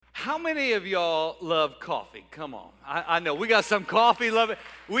How many of y'all love coffee? Come on. I know we got some coffee lovers.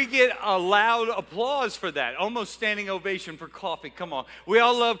 We get a loud applause for that. Almost standing ovation for coffee. Come on. We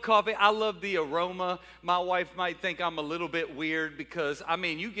all love coffee. I love the aroma. My wife might think I'm a little bit weird because,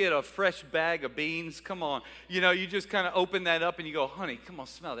 you get a fresh bag of beans. Come on. You just kind of open that up and you go, honey, come on,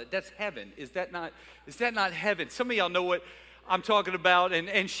 smell that. That's heaven. Is that not heaven? Some of y'all know what I'm talking about.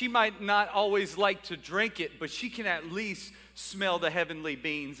 And she might not always like to drink it, but she can at least smell the heavenly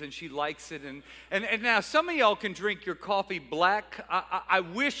beans, and she likes it. And now some of y'all can drink your coffee black. I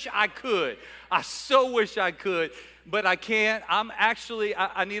wish I could. I so wish I could, but I can't.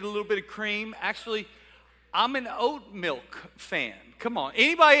 I need a little bit of cream. Actually, I'm an oat milk fan. Come on.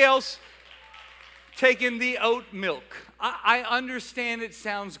 Anybody else taking the oat milk? I understand it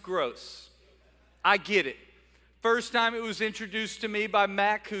sounds gross. I get it. First time it was introduced to me by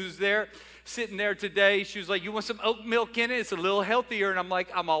Mac, who's there, sitting there today. She was like, you want some oat milk in it? It's a little healthier. And I'm like,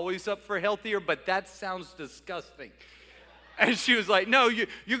 I'm always up for healthier, but that sounds disgusting. And she was like, no,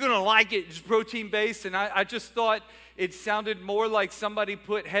 you're going to like it. It's protein-based. And I just thought it sounded more like somebody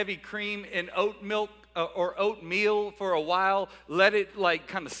put heavy cream in oat milk or oatmeal for a while, let it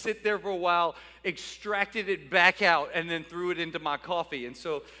kind of sit there for a while, extracted it back out, and then threw it into my coffee. And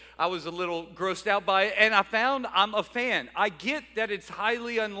so I was a little grossed out by it, and I found I'm a fan. I get that it's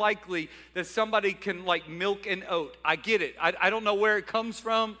highly unlikely that somebody can milk an oat. I get it. I don't know where it comes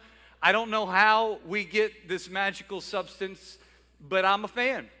from. I don't know how we get this magical substance, but I'm a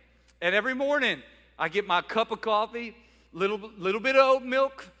fan. And every morning I get my cup of coffee, little bit of oat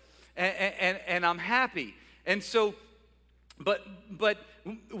milk, and I'm happy. And so, but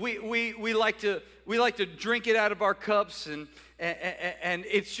we like to drink it out of our cups, and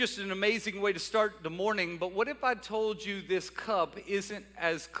it's just an amazing way to start the morning. But what if I told you this cup isn't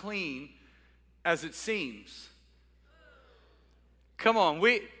as clean as it seems? Come on,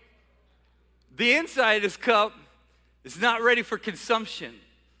 the inside of this cup is not ready for consumption,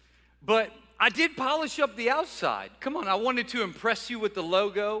 but I did polish up the outside. Come on, I wanted to impress you with the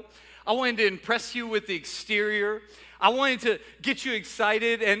logo. I wanted to impress you with the exterior. I wanted to get you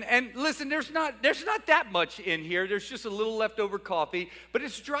excited. And listen, there's not that much in here. There's just a little leftover coffee, but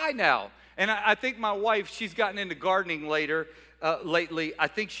it's dry now. And I think my wife, she's gotten into gardening lately. I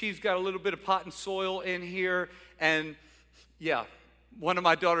think she's got a little bit of pot and soil in here. And yeah, one of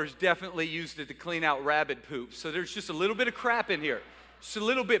my daughters definitely used it to clean out rabbit poop. So there's just a little bit of crap in here. Just a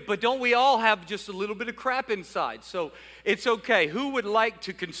little bit, but don't we all have just a little bit of crap inside? So it's okay. Who would like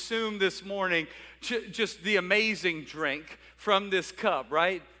to consume this morning just the amazing drink from this cup,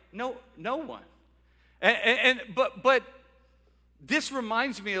 right? No one. But this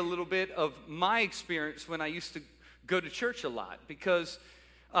reminds me a little bit of my experience when I used to go to church a lot, because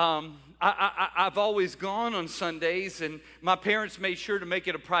I've always gone on Sundays, and my parents made sure to make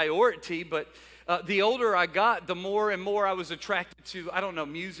it a priority, but the older I got, the more and more I was attracted to,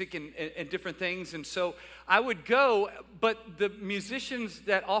 music and different things. And so I would go, but the musicians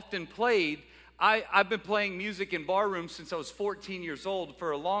that often played, I've been playing music in bar rooms since I was 14 years old.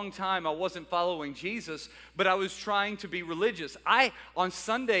 For a long time, I wasn't following Jesus, but I was trying to be religious. On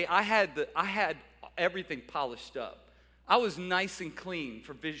Sunday, I had everything polished up. I was nice and clean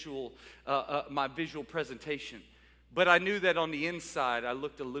for my visual presentation. But I knew that on the inside, I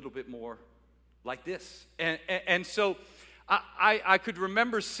looked a little bit more like this. And so I could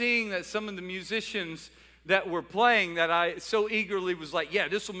remember seeing that some of the musicians that were playing, that I so eagerly was like, yeah,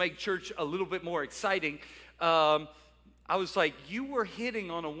 this will make church a little bit more exciting. I was like, you were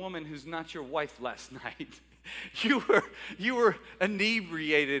hitting on a woman who's not your wife last night. You were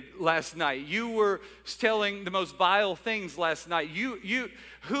inebriated last night. You were telling the most vile things last night.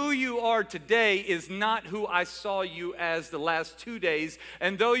 Who you are today is not who I saw you as the last 2 days.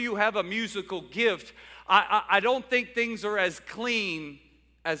 And though you have a musical gift, I don't think things are as clean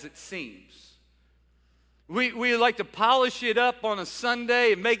as it seems. We like to polish it up on a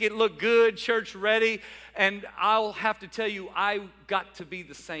Sunday and make it look good, church ready. And I'll have to tell you, I got to be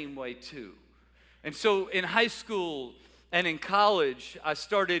the same way too. And so in high school and in college, I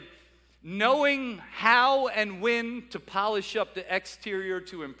started knowing how and when to polish up the exterior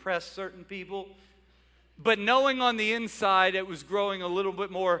to impress certain people, but knowing on the inside it was growing a little bit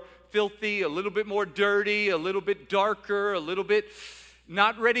more filthy, a little bit more dirty, a little bit darker, a little bit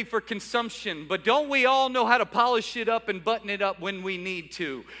not ready for consumption. But don't we all know how to polish it up and button it up when we need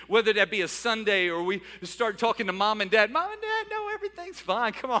to? Whether that be a Sunday or we start talking to mom and dad. Mom and dad, no, everything's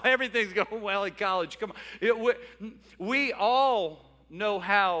fine. Come on, everything's going well in college. Come on. We all know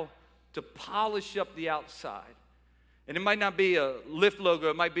how to polish up the outside. And it might not be a Lyft logo,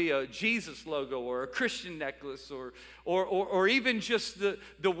 it might be a Jesus logo or a Christian necklace or even just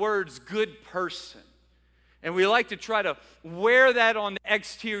the words good person. And we like to try to wear that on the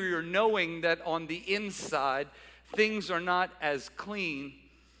exterior, knowing that on the inside, things are not as clean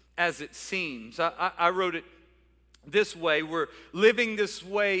as it seems. I wrote it this way: we're living this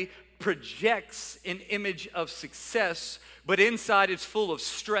way projects an image of success, but inside it's full of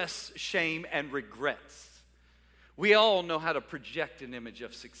stress, shame, and regrets. We all know how to project an image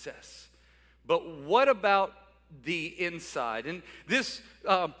of success. But what about the inside? And this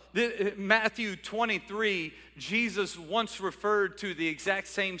Matthew 23, Jesus once referred to the exact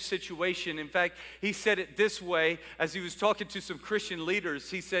same situation. In fact, he said it this way as he was talking to some Christian leaders.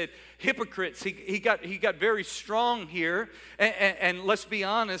 He said, hypocrites. He got very strong here. And let's be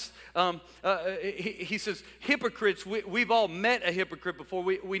honest, he says, hypocrites, we've all met a hypocrite before.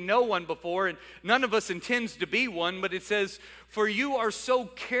 We know one before, and none of us intends to be one. But it says, for you are so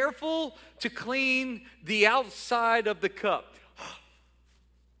careful to clean the outside of the cup,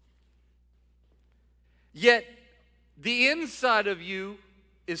 yet the inside of you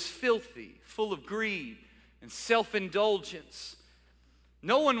is filthy, full of greed and self-indulgence.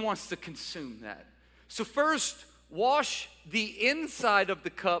 No one wants to consume that. So first, wash the inside of the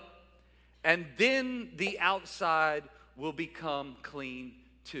cup, and then the outside will become clean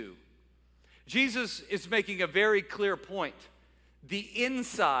too. Jesus is making a very clear point. The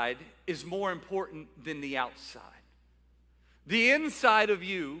inside is more important than the outside. The inside of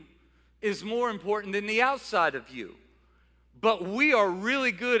you is more important than the outside of you. But we are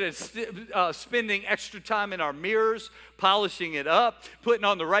really good at spending extra time in our mirrors, polishing it up, putting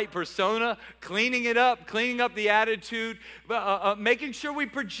on the right persona, cleaning it up, cleaning up the attitude, making sure we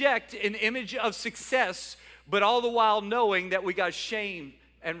project an image of success, but all the while knowing that we got shame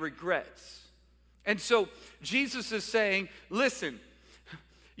and regrets. And so Jesus is saying, listen,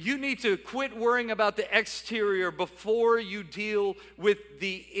 you need to quit worrying about the exterior before you deal with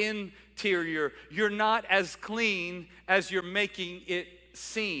the interior. You're not as clean as you're making it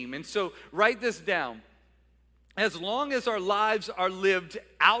seem. And so write this down. As long as our lives are lived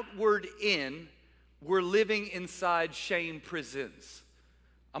outward in, we're living inside shame prisons.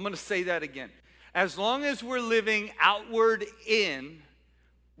 I'm going to say that again. As long as we're living outward in,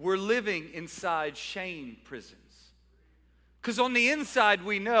 we're living inside shame prisons. Because on the inside,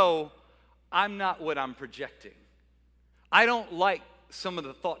 we know I'm not what I'm projecting. I don't like some of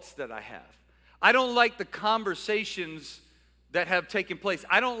the thoughts that I have. I don't like the conversations that have taken place.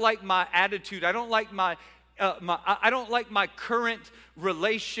 I don't like my attitude. I don't like my current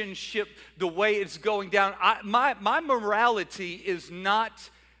relationship, the way it's going down. My morality is not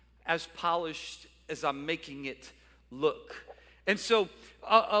as polished as I'm making it look. And so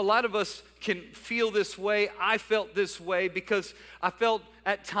a lot of us can feel this way. I felt this way because I felt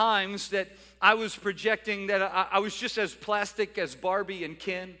at times that I was projecting that I was just as plastic as Barbie and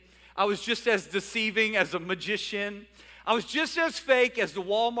Ken. I was just as deceiving as a magician. I was just as fake as the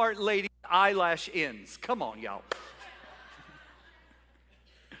Walmart lady eyelash ends. Come on, y'all.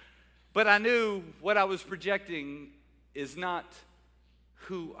 But I knew what I was projecting is not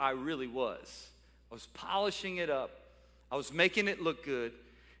who I really was. I was polishing it up. I was making it look good,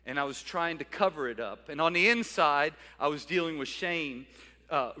 and I was trying to cover it up. And on the inside, I was dealing with shame,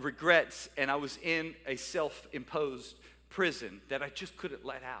 regrets, and I was in a self-imposed prison that I just couldn't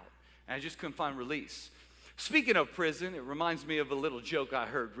let out, and I just couldn't find release. Speaking of prison, it reminds me of a little joke I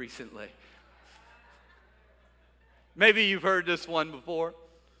heard recently. Maybe you've heard this one before.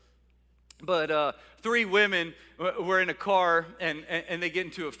 But three women were in a car, and they get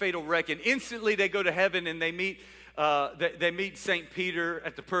into a fatal wreck, and instantly they go to heaven, and they meet St. Peter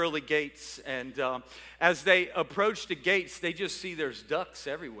at the pearly gates. And as they approach the gates, they just see there's ducks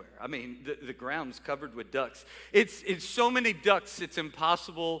everywhere. I mean, the ground's covered with ducks. It's so many ducks, it's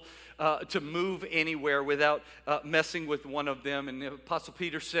impossible to move anywhere without messing with one of them. And the Apostle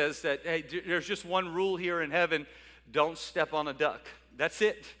Peter says that, hey, there's just one rule here in heaven: don't step on a duck. That's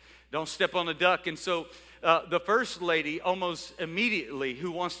it. Don't step on a duck. And so the first lady, almost immediately,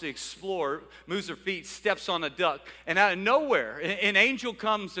 who wants to explore, moves her feet, steps on a duck. And out of nowhere, an angel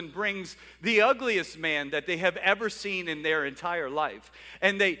comes and brings the ugliest man that they have ever seen in their entire life.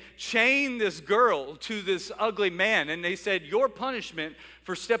 And they chain this girl to this ugly man. And they said, your punishment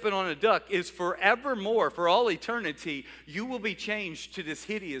for stepping on a duck is forevermore, for all eternity, you will be changed to this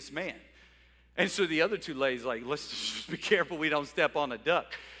hideous man. And so the other two ladies like, let's just be careful we don't step on a duck.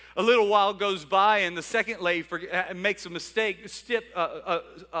 A little while goes by, and the second lady makes a mistake,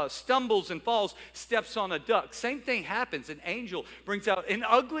 stumbles and falls, steps on a duck. Same thing happens. An angel brings out an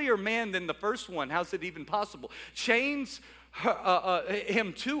uglier man than the first one. How's it even possible? Chains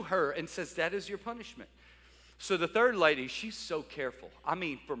him to her and says, that is your punishment. So the third lady, she's so careful. I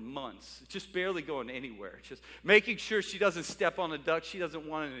mean, for months, just barely going anywhere. Just making sure she doesn't step on a duck. She doesn't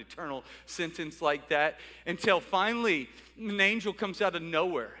want an eternal sentence like that. Until finally, an angel comes out of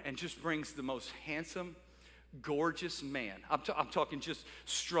nowhere and just brings the most handsome, gorgeous man. I'm talking just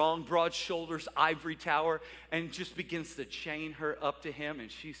strong, broad shoulders, ivory tower, and just begins to chain her up to him.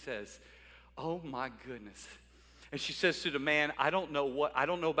 And she says, oh my goodness. And she says to the man, I don't know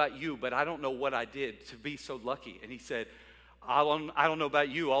about you, but I don't know what I did to be so lucky. And he said, I don't know about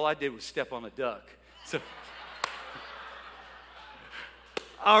you. All I did was step on a duck. So,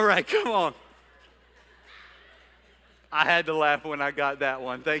 all right, come on. I had to laugh when I got that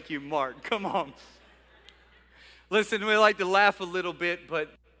one. Thank you, Mark. Come on. Listen, we like to laugh a little bit,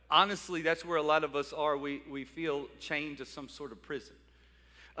 but honestly, that's where a lot of us are. We feel chained to some sort of prison.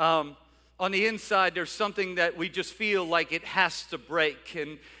 On the inside, there's something that we just feel like it has to break,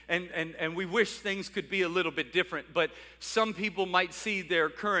 and we wish things could be a little bit different, but some people might see their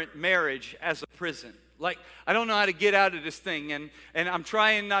current marriage as a prison. Like, I don't know how to get out of this thing, and I'm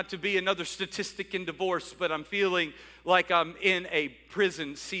trying not to be another statistic in divorce, but I'm feeling like I'm in a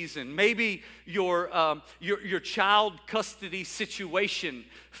prison season. Maybe your child custody situation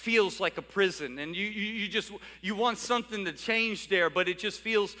feels like a prison, and you want something to change there, but it just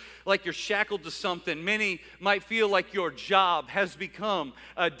feels like you're shackled to something. Many might feel like your job has become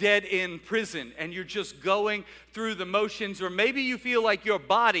a dead-end prison, and you're just going through the motions, or maybe you feel like your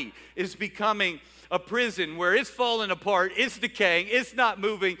body is becoming a prison where it's falling apart, it's decaying, it's not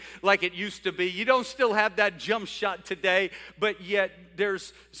moving like it used to be. You don't still have that jump shot today, but yet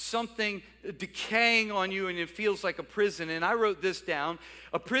there's something decaying on you and it feels like a prison. And I wrote this down.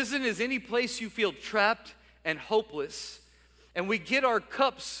 A prison is any place you feel trapped and hopeless, and we get our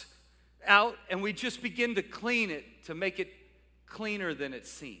cups out and we just begin to clean it to make it cleaner than it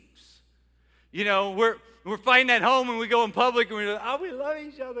seems. You know, we're fighting at home and we go in public and we're like, oh, we love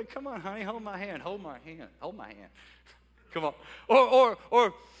each other. Come on, honey, hold my hand, hold my hand, hold my hand. Come on.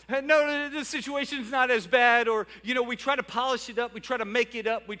 Or no, the situation's not as bad. Or, you know, we try to polish it up. We try to make it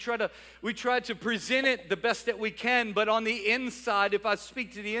up. We try to present it the best that we can. But on the inside, if I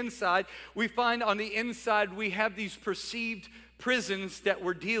speak to the inside, we find on the inside we have these perceived prisons that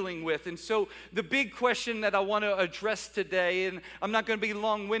we're dealing with. And so the big question that I want to address today, and I'm not going to be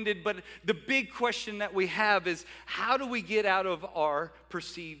long-winded, but the big question that we have is, how do we get out of our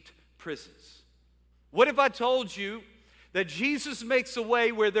perceived prisons? What if I told you that Jesus makes a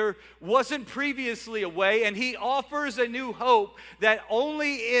way where there wasn't previously a way, and he offers a new hope that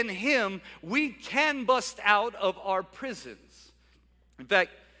only in him we can bust out of our prisons? In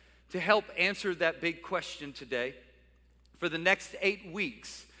fact, to help answer that big question today, for the next 8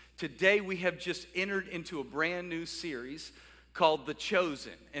 weeks, today we have just entered into a brand new series called The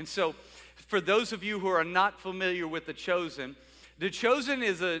Chosen. And so for those of you who are not familiar with The Chosen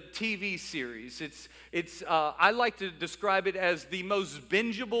is a TV series. I like to describe it as the most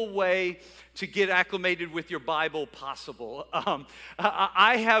bingeable way to get acclimated with your Bible possible.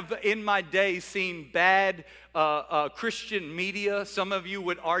 I have in my day seen bad Christian media. Some of you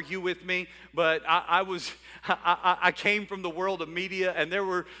would argue with me, but I came from the world of media, and there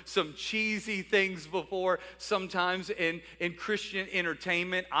were some cheesy things before sometimes in Christian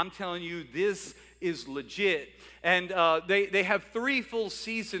entertainment. I'm telling you, this is legit. And they have 3 full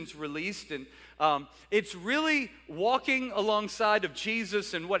seasons released, and it's really walking alongside of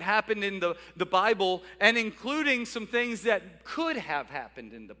Jesus and what happened in the Bible, and including some things that could have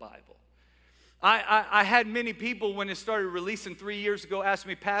happened in the Bible. I had many people when it started releasing 3 years ago ask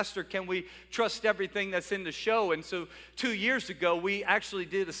me, Pastor, can we trust everything that's in the show? And so 2 years ago, we actually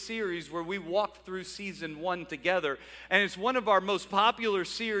did a series where we walked through season 1 together. And it's one of our most popular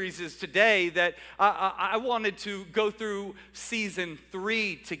series is today that I wanted to go through season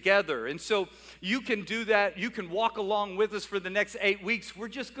 3 together. And so you can do that. You can walk along with us for the next 8 weeks. We're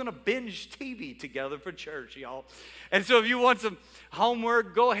just going to binge TV together for church, y'all. And so if you want some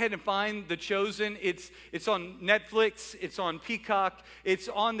homework, go ahead and find The Chosen. It's on Netflix, it's on Peacock, it's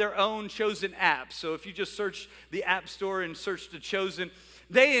on their own Chosen app. So if you just search the App Store and search The Chosen,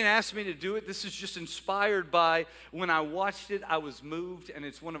 they didn't ask me to do it. This is just inspired by when I watched it, I was moved, and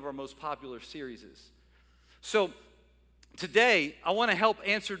it's one of our most popular series. So today, I want to help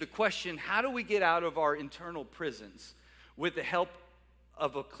answer the question, how do we get out of our internal prisons with the help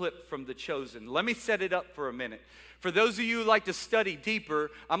of a clip from The Chosen? Let me set it up for a minute. For those of you who like to study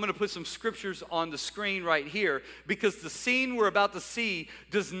deeper, I'm going to put some scriptures on the screen right here, because the scene we're about to see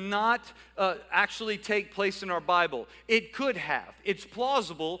does not actually take place in our Bible. It could have. It's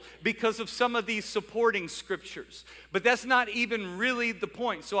plausible because of some of these supporting scriptures. But that's not even really the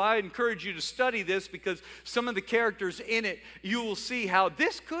point. So I encourage you to study this, because some of the characters in it, you will see how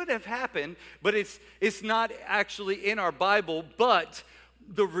this could have happened, but it's not actually in our Bible, but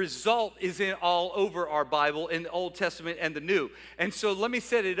the result is in all over our Bible, in the Old Testament and the New. And so let me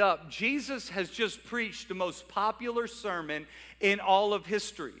set it up. Jesus has just preached the most popular sermon in all of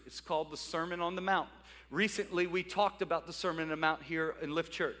history. It's called the Sermon on the Mount. Recently, we talked about the Sermon on the Mount here in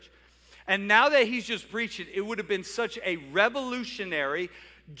Lift Church. And now that he's just preached it, it would have been such a revolutionary,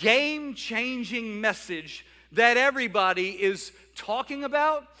 game-changing message that everybody is talking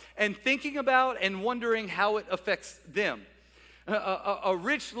about and thinking about and wondering how it affects them. A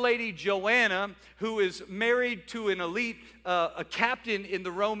rich lady, Joanna, who is married to an elite, a captain in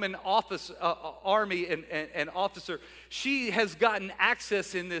the Roman army and officer, she has gotten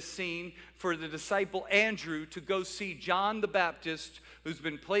access in this scene for the disciple Andrew to go see John the Baptist, who's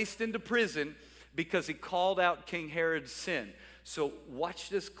been placed into prison because he called out King Herod's sin. So watch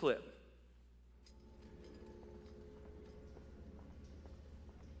this clip.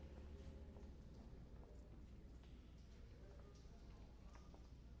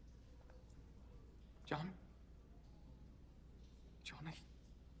 John? John,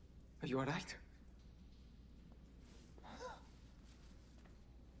 are you all right?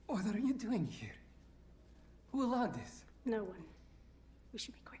 What are you doing here? Who allowed this? No one. We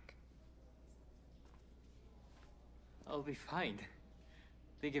should be quick. I'll be fine.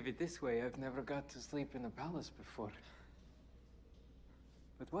 Think of it this way, I've never got to sleep in a palace before.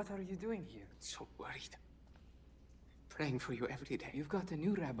 But what are you doing here? So worried. Praying for you every day. You've got a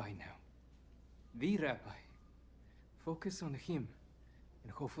new rabbi now. The rabbi. Focus on him,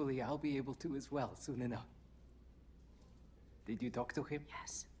 and hopefully I'll be able to as well soon enough. Did you talk to him?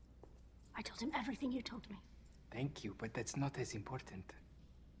 Yes. I told him everything you told me. Thank you, but that's not as important.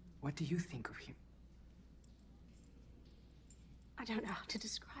 What do you think of him? I don't know how to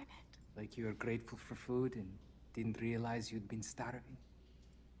describe it. Like you were grateful for food and didn't realize you'd been starving?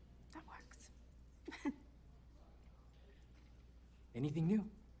 That works. Anything new?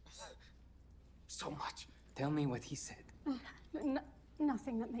 So much. Tell me what he said.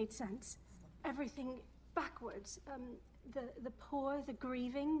 Nothing that made sense. Everything backwards. The poor, the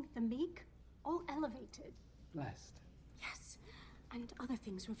grieving, the meek, all elevated. Blessed. Yes, and other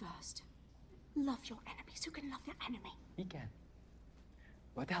things reversed. Love your enemies. Who can love their enemy? He can.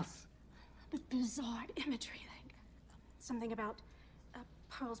 What else? But bizarre imagery, like something about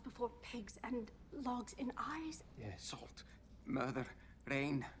pearls before pigs and logs in eyes. Yes. Salt, murder,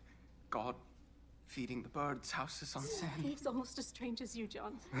 rain, God feeding the birds, houses on sand. He's almost as strange as you,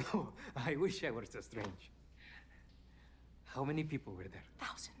 John. Oh, I wish I were so strange. How many people were there?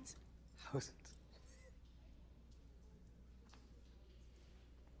 Thousands. Thousands.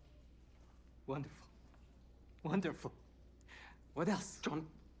 Wonderful. Wonderful. What else? John,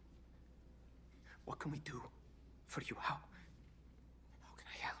 what can we do for you? How can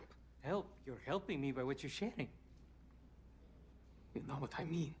I help? Help? You're helping me by what you're sharing. You know what I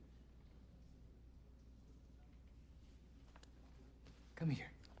mean. Come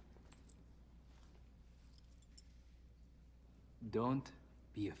here. Don't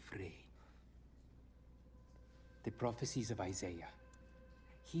be afraid. The prophecies of Isaiah.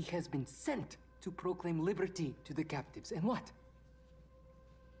 He has been sent to proclaim liberty to the captives. And what?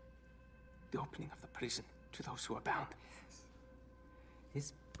 The opening of the prison to those who are bound.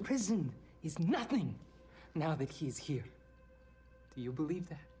 His prison is nothing now that he is here. Do you believe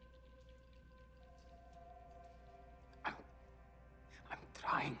that? I'm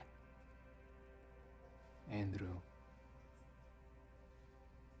trying. Andrew,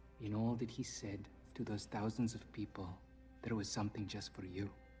 in all that he said to those thousands of people, there was something just for you.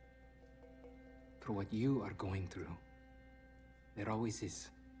 For what you are going through. There always is.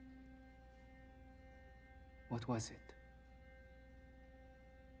 What was it?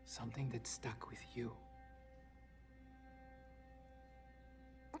 Something that stuck with you.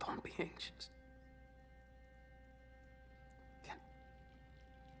 Don't be anxious.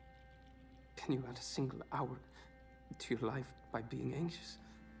 Can you add a single hour to your life by being anxious?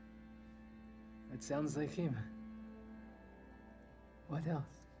 That sounds like him. What else?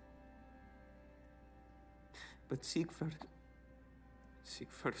 But seek first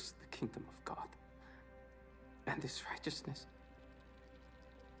the kingdom of God and his righteousness.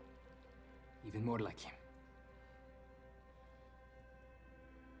 Even more like him.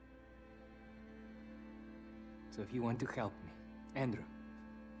 So if you want to help me, Andrew,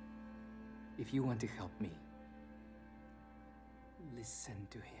 if you want to help me, listen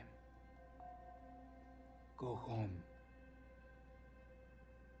to him. Go home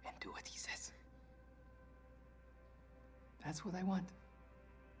and do what he says. That's what I want.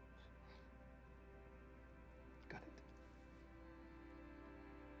 Got it.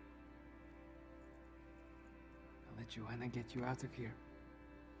 I'll let Joanna get you out of here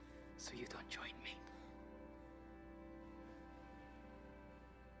so you don't join me.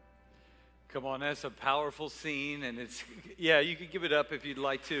 Come on, that's a powerful scene, and it's, yeah, you can give it up if you'd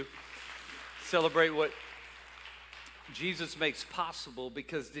like to. Celebrate what Jesus makes possible,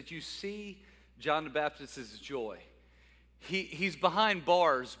 because did you see John the Baptist's joy? He's behind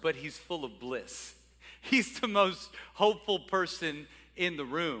bars, but he's full of bliss. He's the most hopeful person in the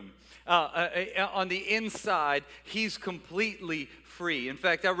room. On the inside, he's completely free. In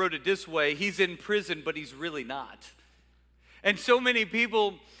fact, I wrote it this way: he's in prison, but he's really not. And so many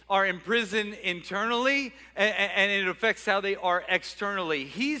people are in prison internally, and it affects how they are externally.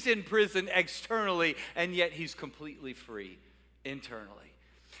 He's in prison externally, and yet he's completely free internally.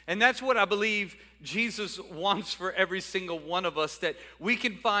 And that's what I believe Jesus wants for every single one of us, that we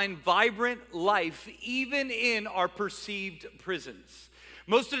can find vibrant life even in our perceived prisons.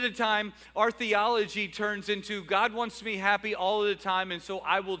 Most of the time, our theology turns into, God wants me happy all of the time, and so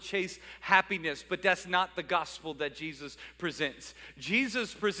I will chase happiness. But that's not the gospel that Jesus presents.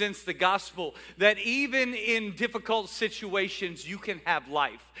 Jesus presents the gospel that even in difficult situations, you can have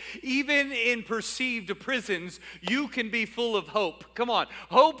life. Even in perceived prisons, you can be full of hope. Come on.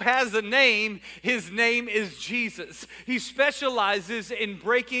 Hope has a name. His name is Jesus. He specializes in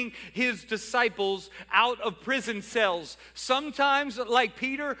breaking his disciples out of prison cells. Sometimes, like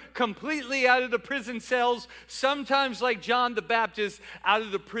Peter, completely out of the prison cells. Sometimes, like John the Baptist, out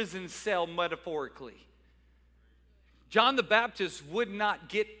of the prison cell metaphorically. John the Baptist would not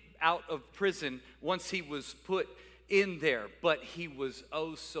get out of prison once he was put in there, but he was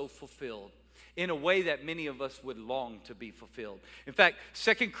oh so fulfilled in a way that many of us would long to be fulfilled. In fact,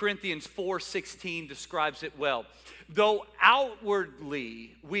 2 Corinthians 4:16 describes it well. Though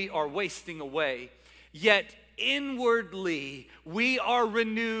outwardly we are wasting away, yet inwardly we are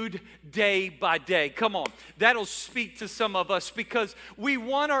renewed day by day. Come on, that'll speak to some of us, because we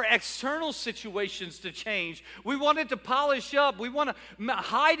want our external situations to change. We want it to polish up. We want to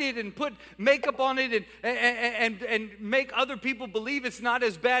hide it and put makeup on it and make other people believe it's not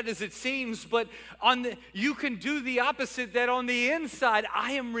as bad as it seems. But you can do the opposite, that on the inside,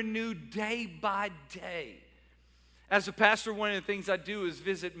 I am renewed day by day. As a pastor, one of the things I do is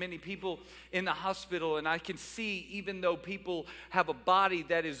visit many people in the hospital, and I can see, even though people have a body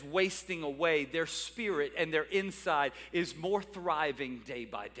that is wasting away, their spirit and their inside is more thriving day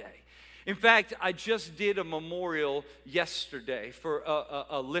by day. In fact, I just did a memorial yesterday for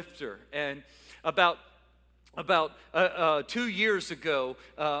a lifter, and about 2 years ago,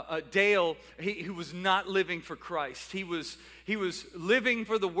 Dale, he was not living for Christ. He was living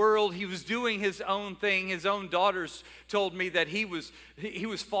for the world. He was doing his own thing. His own daughters told me that he was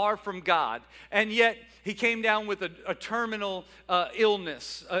far from God, and yet he came down with a terminal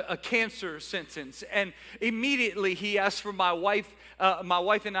illness, a cancer sentence, and immediately he asked for my wife. My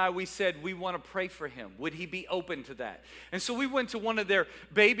wife and I, we said, we want to pray for him. Would he be open to that? And so we went to one of their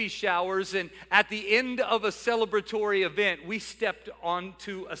baby showers, and at the end of a celebratory event, we stepped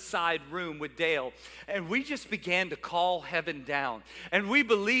onto a side room with Dale, and we just began to call heaven down. And we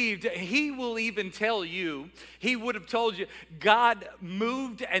believed, he will even tell you, he would have told you, God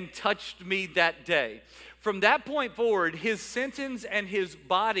moved and touched me that day. From that point forward, his sentence and his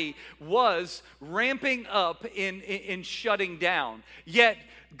body was ramping up in shutting down. Yet,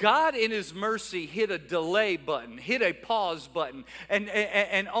 God in his mercy hit a delay button, hit a pause button,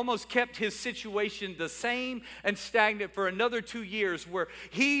 and almost kept his situation the same and stagnant for another 2 years, where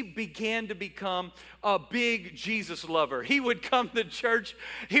he began to become a big Jesus lover. He would come to church.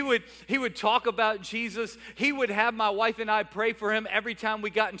 He would talk about Jesus. He would have my wife and I pray for him every time we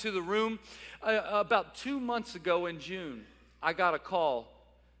got into the room. About 2 months ago in June, I got a call.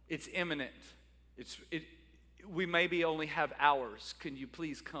 It's imminent. We maybe only have hours. Can you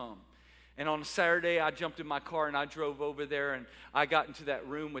please come? And on a Saturday, I jumped in my car and I drove over there, and I got into that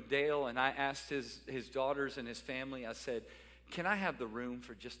room with Dale, and I asked his daughters and his family, I said, can I have the room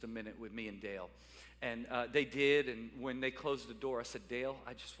for just a minute with me and Dale? And they did, and when they closed the door, I said, Dale,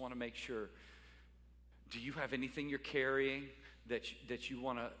 I just want to make sure, do you have anything you're carrying that you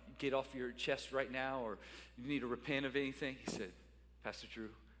want to get off your chest right now, or you need to repent of anything? He said, Pastor Drew,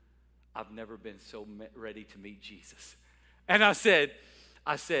 I've never been so ready to meet Jesus. And I said,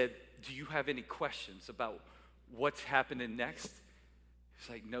 do you have any questions about what's happening next? He's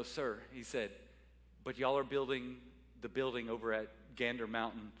like, no, sir. He said, but y'all are building the building over at Gander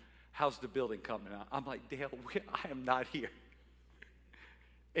Mountain. How's the building coming out? I'm like, Dale, I am not here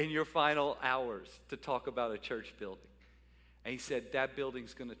in your final hours to talk about a church building. And he said, that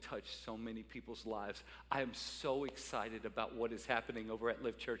building's going to touch so many people's lives. I am so excited about what is happening over at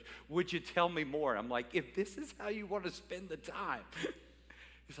Lift Church. Would you tell me more? I'm like, if this is how you want to spend the time.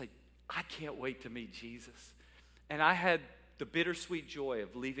 He's like, I can't wait to meet Jesus. And I had the bittersweet joy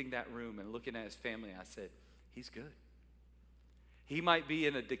of leaving that room and looking at his family. I said, he's good. He might be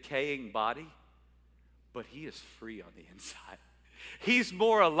in a decaying body, but he is free on the inside. He's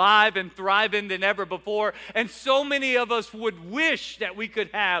more alive and thriving than ever before. And so many of us would wish that we could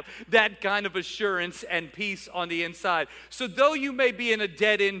have that kind of assurance and peace on the inside. So though you may be in a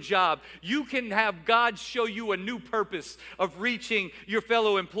dead-end job, you can have God show you a new purpose of reaching your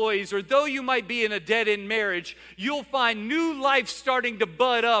fellow employees. Or though you might be in a dead-end marriage, you'll find new life starting to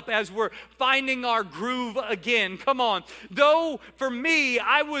bud up as we're finding our groove again. Come on. Though for me,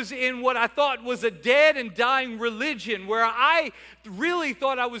 I was in what I thought was a dead and dying religion where I really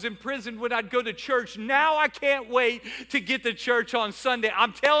thought I was imprisoned when I'd go to church. Now I can't wait to get to church on Sunday.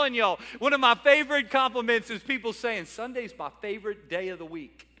 I'm telling y'all, one of my favorite compliments is people saying, Sunday's my favorite day of the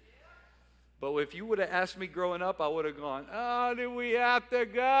week. But if you would have asked me growing up, I would have gone, oh, do we have to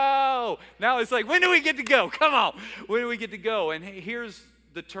go? Now it's like, when do we get to go? Come on, when do we get to go? And here's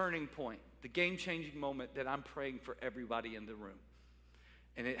the turning point, the game-changing moment that I'm praying for everybody in the room.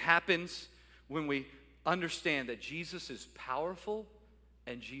 And it happens when we understand that Jesus is powerful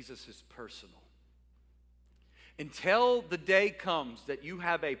and Jesus is personal. Until the day comes that you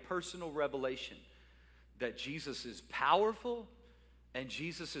have a personal revelation that Jesus is powerful and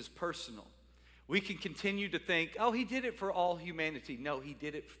Jesus is personal, we can continue to think, oh, he did it for all humanity. No, he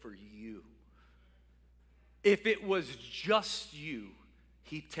did it for you. If it was just you,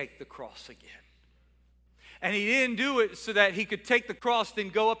 he'd take the cross again. And he didn't do it so that he could take the cross, then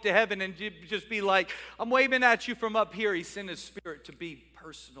go up to heaven and just be like, I'm waving at you from up here. He sent his Spirit to be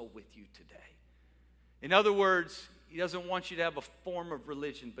personal with you today. In other words, he doesn't want you to have a form of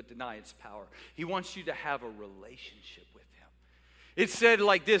religion but deny its power. He wants you to have a relationship with him. It said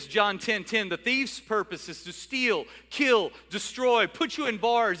like this, John 10:10, the thief's purpose is to steal, kill, destroy, put you in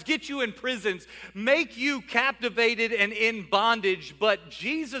bars, get you in prisons, make you captivated and in bondage. But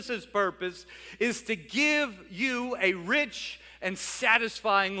Jesus' purpose is to give you a rich and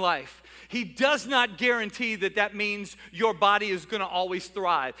satisfying life. He does not guarantee that that means your body is going to always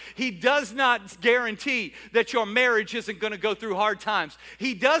thrive. He does not guarantee that your marriage isn't going to go through hard times.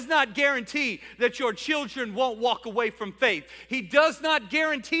 He does not guarantee that your children won't walk away from faith. He does not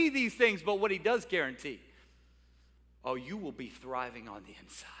guarantee these things, but what he does guarantee, oh, you will be thriving on the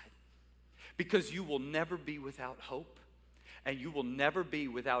inside. Because you will never be without hope, and you will never be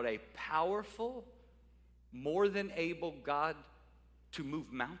without a powerful, more than able God to move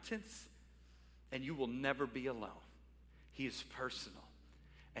mountains. And you will never be alone. He is personal.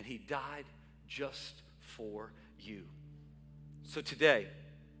 And he died just for you. So today,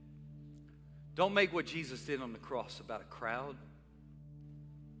 don't make what Jesus did on the cross about a crowd,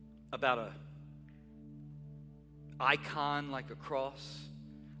 about an icon like a cross.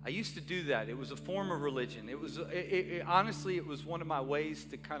 I used to do that. It was a form of religion. Honestly, it was one of my ways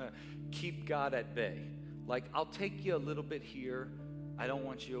to kind of keep God at bay. Like, I'll take you a little bit here. I don't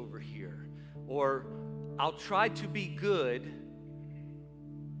want you over here. Or I'll try to be good,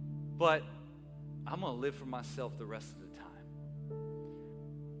 but I'm going to live for myself the rest of the time.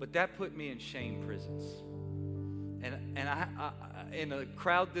 But that put me in shame prisons. And I, in a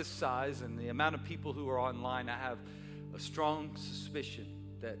crowd this size and the amount of people who are online, I have a strong suspicion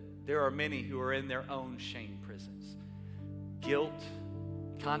that there are many who are in their own shame prisons. Guilt,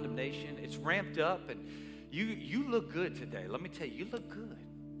 condemnation, it's ramped up. And you look good today. Let me tell you, you look good.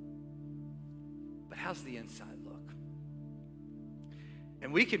 But how's the inside look?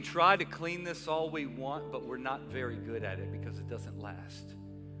 And we can try to clean this all we want, but we're not very good at it because it doesn't last.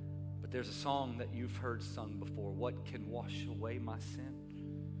 But there's a song that you've heard sung before. What can wash away my sin?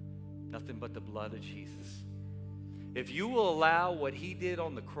 Nothing but the blood of Jesus. If you will allow what he did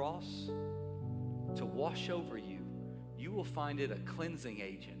on the cross to wash over you, you will find it a cleansing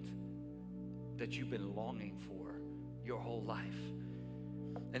agent that you've been longing for your whole life.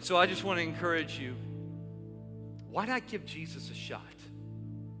 And so I just want to encourage you, why not give Jesus a shot?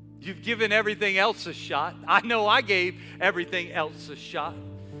 You've given everything else a shot. I know I gave everything else a shot.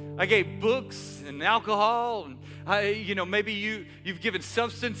 I gave books and alcohol, and maybe you've given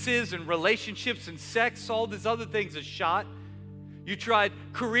substances and relationships and sex, all these other things a shot. You tried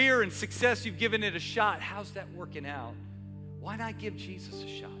career and success, you've given it a shot. How's that working out? Why not give Jesus a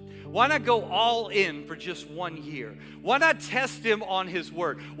shot? Why not go all in for just 1 year? Why not test him on his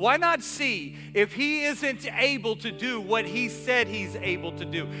word? Why not see if he isn't able to do what he said he's able to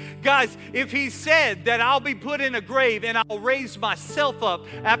do? Guys, if he said that I'll be put in a grave and I'll raise myself up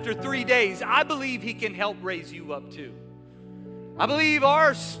after 3 days, I believe he can help raise you up too. I believe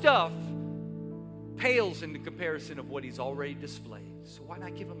our stuff pales in the comparison of what he's already displayed. So why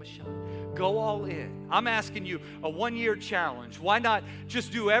not give him a shot? Go all in. I'm asking you a 1-year challenge. Why not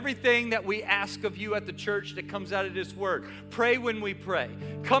just do everything that we ask of you at the church that comes out of this word? Pray when we pray.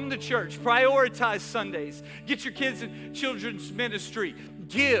 Come to church. Prioritize Sundays. Get your kids in children's ministry.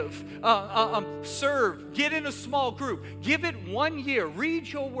 Give. Serve. Get in a small group. Give it 1 year. Read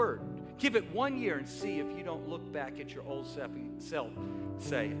your word. Give it 1 year and see if you don't look back at your old self and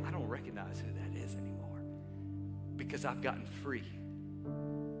say, I don't recognize who that is anymore because I've gotten free.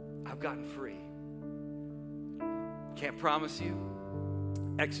 I've gotten free. Can't promise you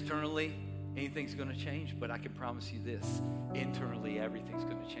externally anything's going to change, but I can promise you this. Internally, everything's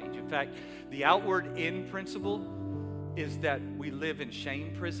going to change. In fact, the outward in principle is that we live in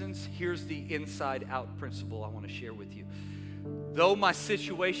shame prisons. Here's the inside out principle I want to share with you. Though my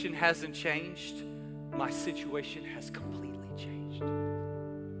situation hasn't changed, my situation has completely changed.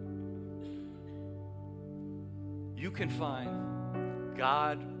 You can find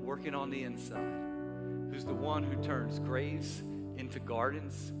God working on the inside, who's the one who turns graves into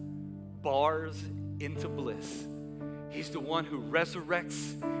gardens, bars into bliss. He's the one who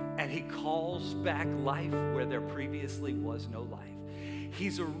resurrects and he calls back life where there previously was no life.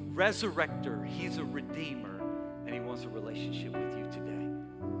 He's a resurrector, he's a redeemer, and he wants a relationship with you today.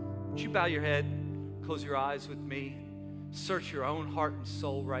 Would you bow your head, close your eyes with me, search your own heart and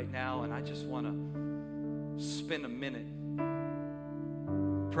soul right now, and I just want to spend a minute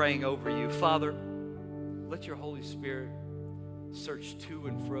praying over you. Father, let your Holy Spirit search to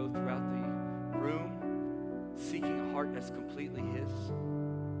and fro throughout the room, seeking a heart that's completely his.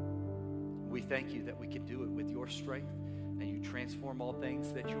 We thank you that we can do it with your strength, and you transform all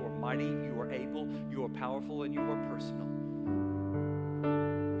things, that you are mighty, you are able, you are powerful, and you are personal.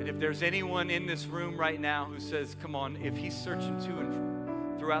 And if there's anyone in this room right now who says, come on, if he's searching to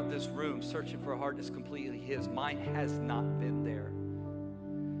and throughout this room, searching for a heart that's completely his, mine has not been there.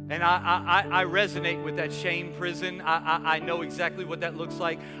 And I resonate with that shame prison. I know exactly what that looks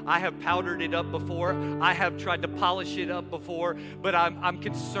like. I have powdered it up before. I have tried to polish it up before. But I'm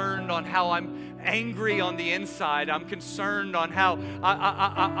concerned on how I'm angry on the inside. I'm concerned on how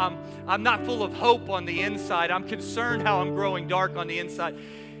I'm not full of hope on the inside. I'm concerned how I'm growing dark on the inside.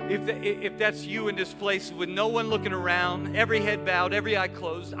 If that's you in this place with no one looking around, every head bowed, every eye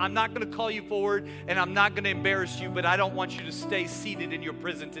closed, I'm not going to call you forward and I'm not going to embarrass you, but I don't want you to stay seated in your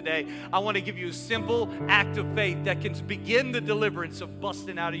prison today. I want to give you a simple act of faith that can begin the deliverance of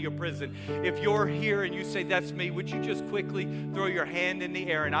busting out of your prison. If you're here and you say, that's me, would you just quickly throw your hand in the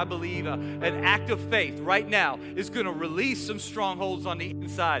air? And I believe an act of faith right now is going to release some strongholds on the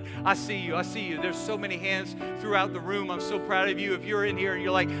inside. I see you. I see you. There's so many hands throughout the room. I'm so proud of you. If you're in here and you're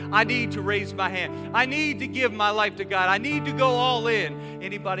like, I need to raise my hand. I need to give my life to God. I need to go all in.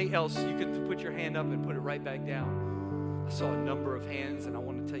 Anybody else, you can put your hand up and put it right back down. I saw a number of hands, and I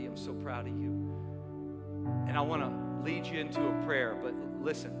want to tell you I'm so proud of you. And I want to lead you into a prayer, but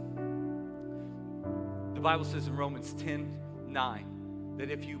listen. The Bible says in Romans 10:9 that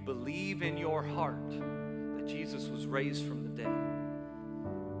if you believe in your heart that Jesus was raised from the dead,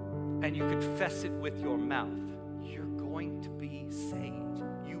 and you confess it with your mouth, you're going to be saved.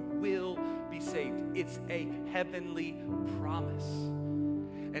 Will be saved. It's a heavenly promise.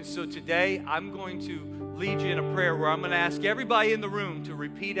 And so today I'm going to lead you in a prayer where I'm going to ask everybody in the room to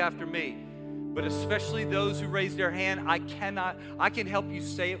repeat after me, but especially those who raise their hand. I can help you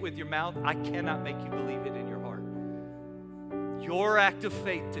say it with your mouth. I cannot make you believe it in your heart. Your act of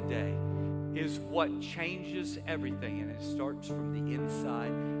faith today is what changes everything, and it starts from the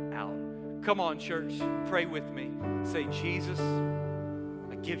inside out. Come on, church, pray with me. Say, Jesus,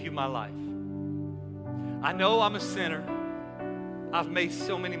 give you my life. I know I'm a sinner. I've made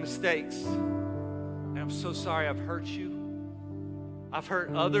so many mistakes. And I'm so sorry I've hurt you. I've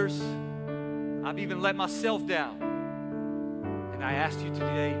hurt others. I've even let myself down. And I ask you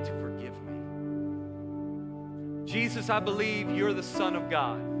today to forgive me. Jesus, I believe you're the Son of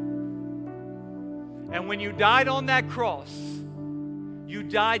God. And when you died on that cross, you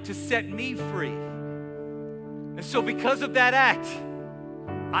died to set me free. And so because of that act,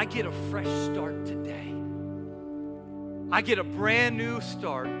 I get a fresh start today. I get a brand new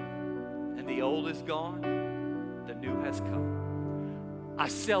start, and the old is gone, the new has come. I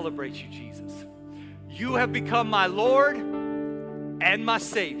celebrate you, Jesus. You have become my Lord and my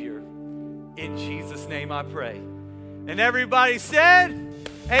Savior. In Jesus' name I pray. And everybody said,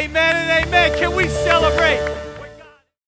 amen and amen. Can we celebrate